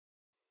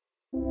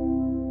Send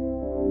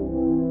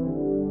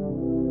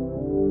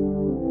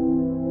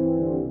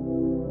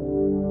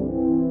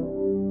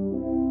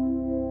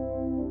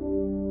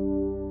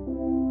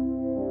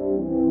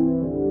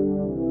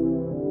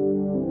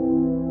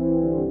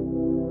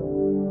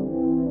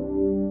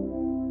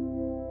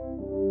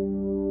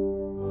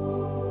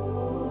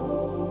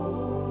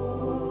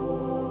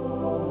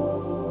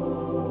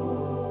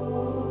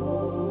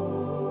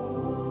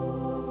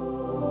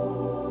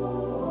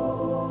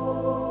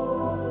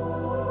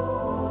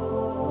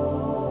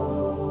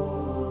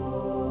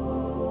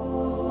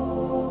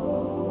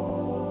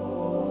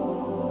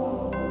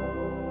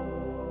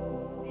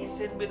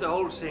me the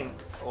whole thing.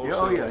 Also,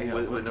 Oh yeah.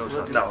 With no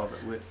sound. Now,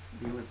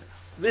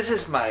 this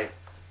is my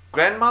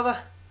grandmother,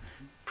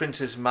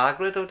 Princess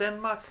Margaret of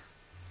Denmark,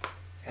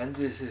 and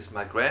this is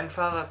my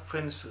grandfather,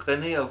 Prince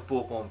René of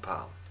Bourbon,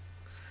 Parme.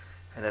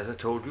 And as I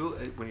told you,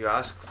 when you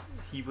ask,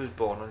 he was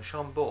born on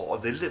Chambord, or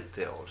they lived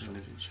there also.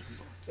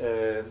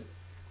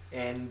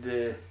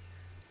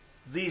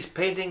 These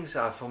paintings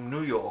are from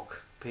New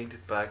York,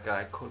 painted by a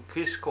guy called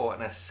Kisgård,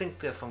 and I think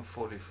they're from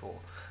 '44.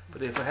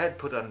 But if I had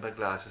put on my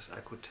glasses, I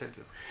could tell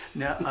you.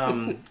 Now,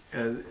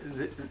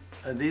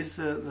 are these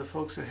the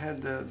folks that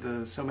had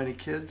the so many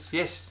kids?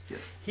 Yes.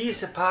 Yes. He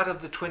is a part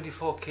of the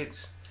 24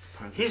 kids.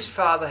 His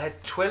father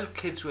had 12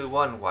 kids with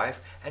one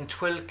wife and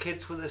 12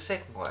 kids with a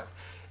second wife,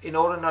 in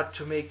order not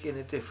to make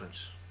any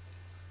difference.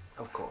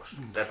 Of course,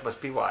 that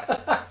must be why.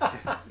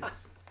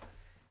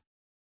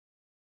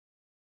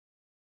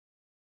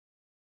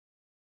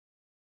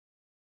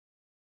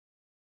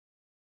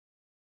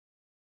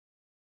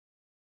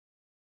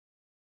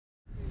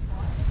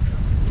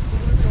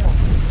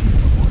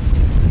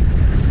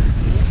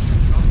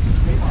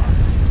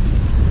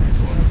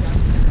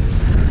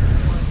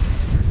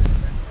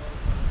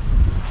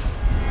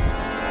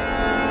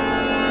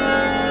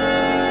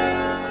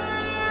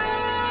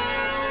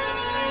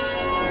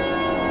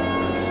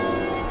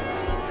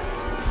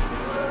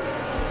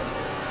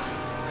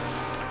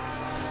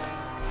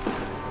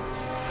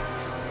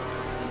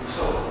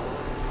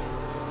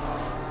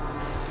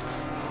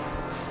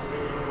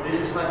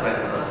 My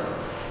grandmother.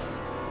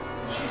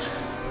 She's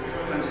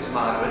Princess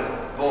Margaret,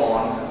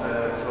 born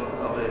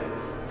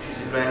she's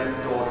a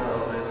granddaughter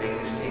of the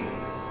Danish king.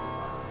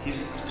 His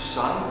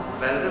son,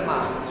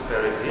 Valdemar, is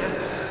buried here.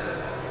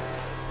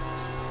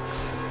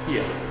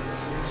 Here.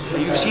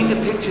 You've seen the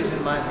pictures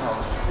in my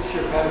house. Is this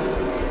your cousin?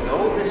 No,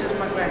 this is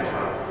my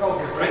grandfather. Oh,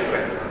 your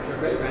great-grandfather. Your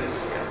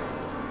great-grandfather.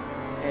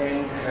 Yeah.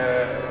 And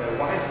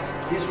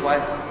his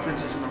wife,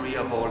 Princess Marie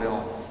of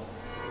Orleans.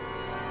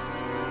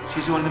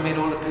 She's the one that made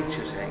all the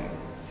pictures hanging.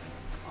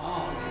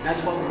 Oh, and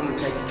that's what we're going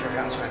to take at your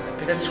house, right?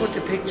 That's what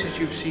the pictures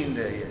you've seen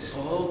there, yes.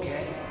 Oh,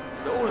 okay.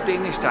 The old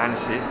Danish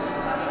dynasty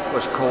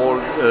was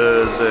called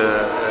the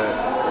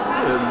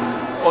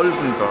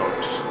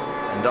Oldenburgs.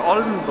 And the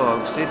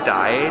Oldenburgs, they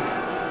died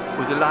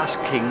with the last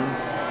king,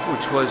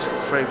 which was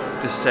Philippe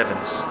VII.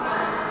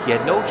 He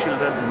had no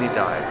children and he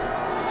died.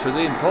 So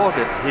they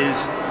imported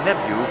his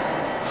nephew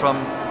from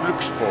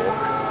Glücksborg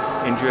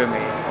in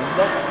Germany. And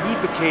then he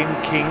became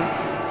King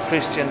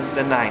Christian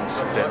IX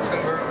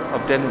of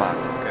Denmark.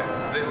 Okay.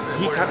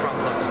 He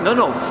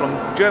from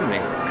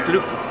Germany.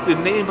 The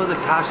name of the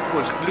castle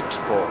was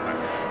Glücksborg.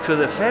 So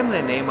the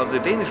family name of the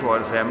Danish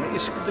royal family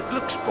is the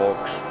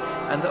Glücksborgs,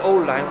 and the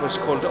old line was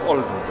called the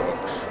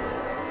Oldenburgs.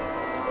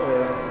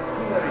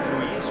 He married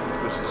Louise, which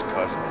was his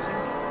cousin, I think.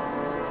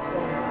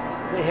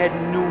 They had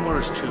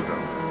numerous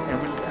children, and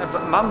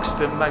amongst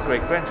them my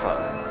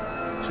great-grandfather.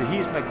 So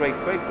he's my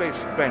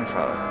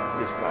great-great-great-grandfather,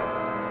 this guy.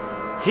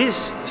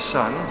 His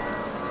son,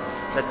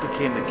 that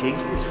became the king,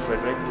 is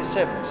Frederick the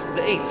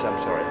Eighth, I'm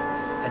sorry,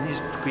 and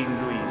his Queen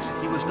Louise.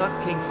 He was not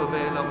king for a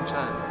very long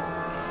time.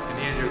 And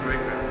he is your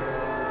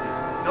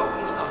great-grandfather? No,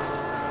 he's not.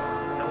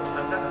 No,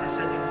 I'm not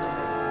descending from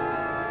him.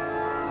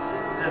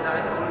 The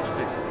line only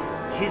splits.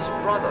 His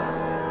brother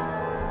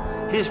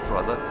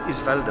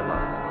is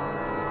Valdemar,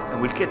 and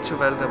we'll get to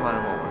Valdemar in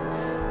a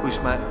moment, who is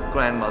my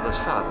grandmother's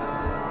father.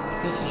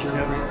 This is your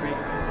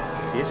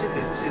great-great-grandfather? Yes, it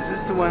is. Is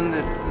this the one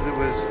that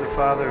was the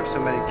father of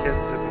so many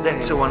kids?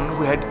 That's the one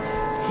who had.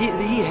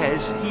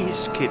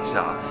 His kids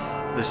are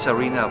the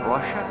Tsarina of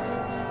Russia,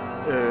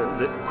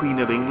 the Queen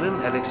of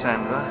England,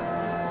 Alexandra,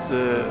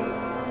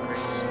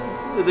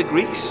 the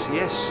Greeks,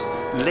 yes.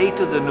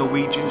 Later the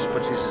Norwegians,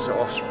 but this is the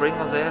offspring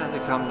of there. They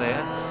come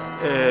there,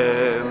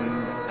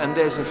 and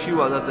there's a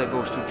few other that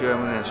goes to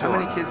Germany and so on. How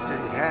many kids did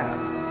he have?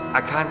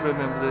 I can't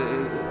remember.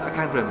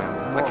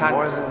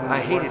 I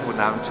hate it when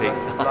I'm saying.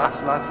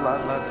 Lots of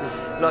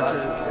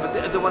kids.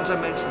 But the ones I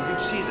mentioned,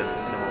 you'd see them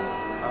in a moment.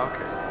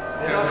 Okay.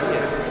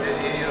 Did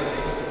any of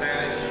the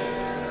Spanish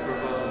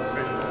proposal in the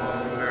French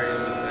proposal vary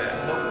with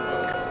that? No.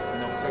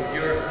 Okay. No. So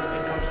your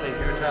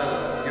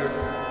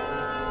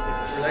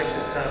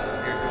relationship time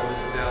from here goes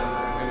down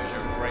to him as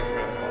your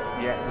great-grandfather.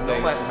 Yeah. No,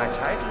 my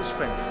title is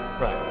French.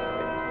 Right.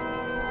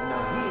 Now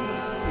he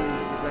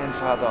is the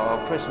grandfather of our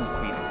present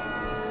queen.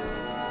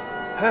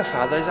 Her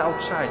father is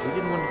outside. He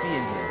didn't want to be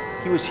in here.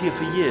 He was here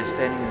for years,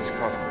 standing in his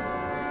coffin.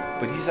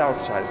 But he's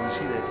outside. We'll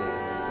see that later.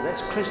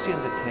 That's Christian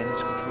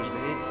X, which was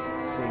very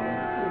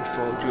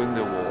for during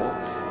the war.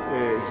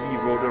 He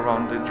rode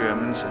around the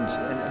Germans and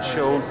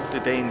showed the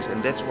Danes,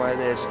 and that's why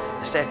there's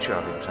a statue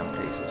of him some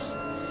places.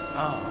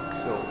 Oh,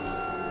 okay. So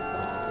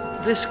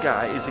this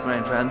guy is the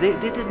grandfather. And they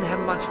didn't have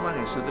much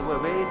money, so they were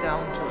very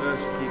down to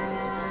earth people.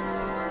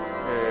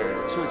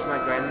 So it's my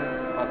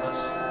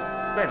grandmother's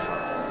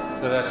grandfather.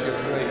 So that's your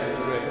great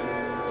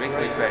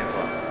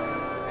Great-great-grandfather.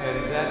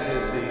 And that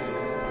is the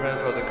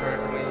grandfather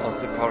currently Of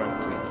the current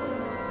queen.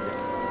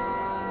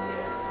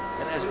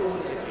 Yeah. And as all,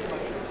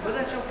 but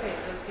that's okay.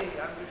 Okay,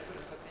 I'm just going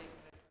to take.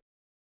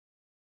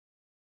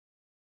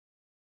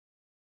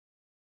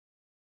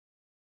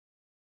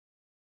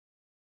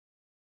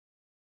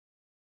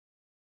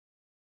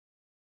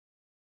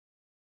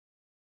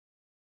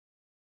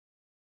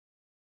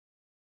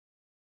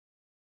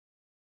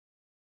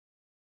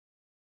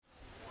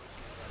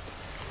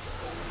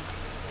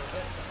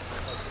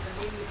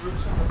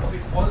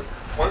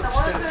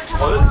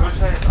 Røde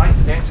pølser er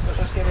rigtig dansk, og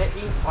så skal der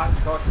en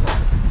fransk også.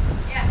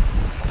 Yeah.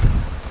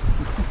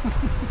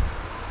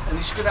 And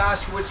he's going to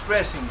ask you which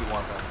dressing you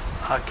want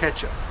on.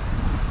 Ketchup.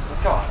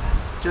 Come on.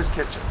 Just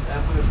ketchup.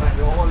 I'm going to find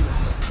you all the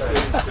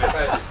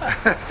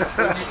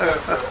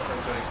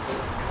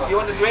You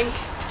want a drink?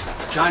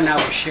 John and I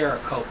will share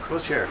a Coke.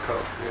 We'll share a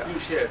Coke. Yeah. You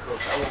share a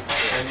Coke. I won't.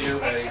 and you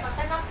a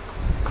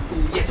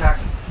Yeah, tak.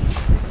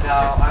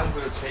 Now I'm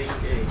going to take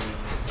a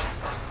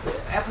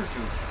apple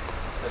juice.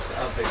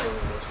 I'll take one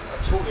of those. Og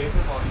 2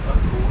 æblemost og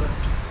en cola.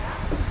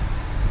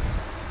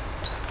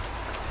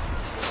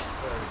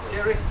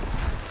 Jerry?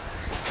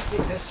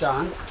 That's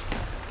John's.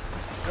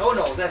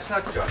 No, that's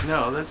not John.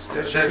 No, that's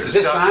That's Is his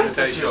this mine?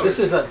 documentation.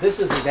 This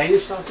is the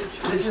Danish sausage.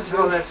 This is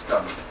how that's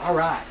done. All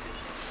right.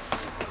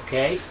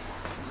 Okay.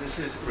 This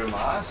is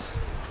Remars.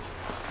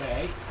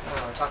 Okay.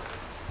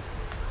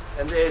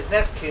 And there's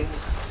napkins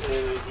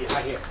here.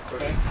 Right here.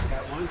 Okay. I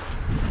got one.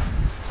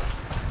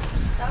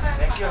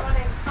 Thank you.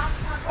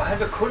 Og han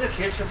vil kun have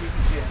ketchup i den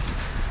her.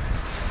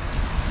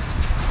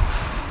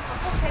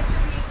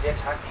 Ja,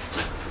 tak.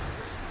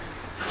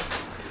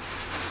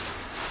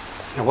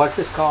 And what's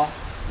this called?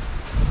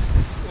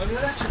 Well,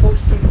 you're not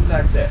supposed to do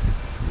like that.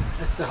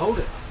 That's to hold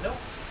it. No.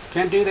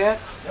 Can't do that?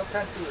 No,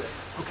 can't do that.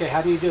 Okay,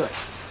 how do you do it?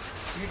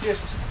 You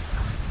just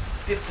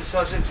dip the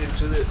sausage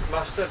into the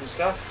mustard and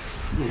stuff,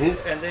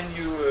 Mm-hmm. and then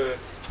you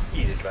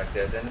eat it like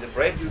that. And the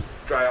bread you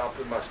dry up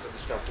with mustard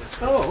and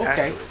stuff. Oh,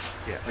 okay. afterwards.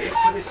 Yes. Og ikke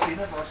på det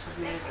sinde også, så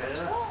bliver jeg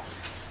gladere.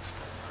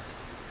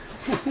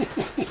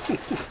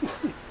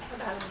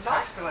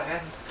 Tak skal du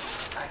have.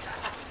 Nej,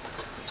 tak.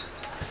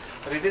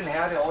 Og det er den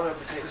her, der over, der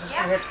betaler. Så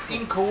skal du have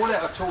en cola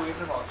og 2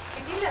 æblemost.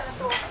 En lille eller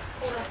stor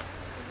cola?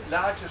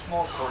 Large og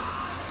small cola.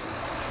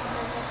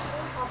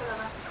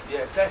 Ja,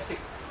 plastic.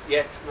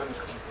 Ja,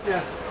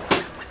 Yeah.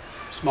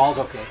 Small's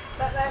okay.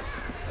 Hvad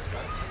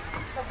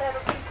sagde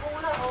du? En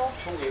cola og...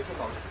 2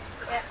 æblemost.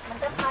 Ja, men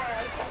den har jeg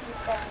ikke lige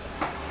der.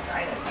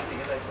 Nej, det er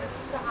heller ikke.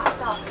 Så har jeg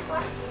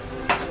godt.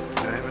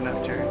 Do I have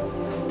enough, Jerry?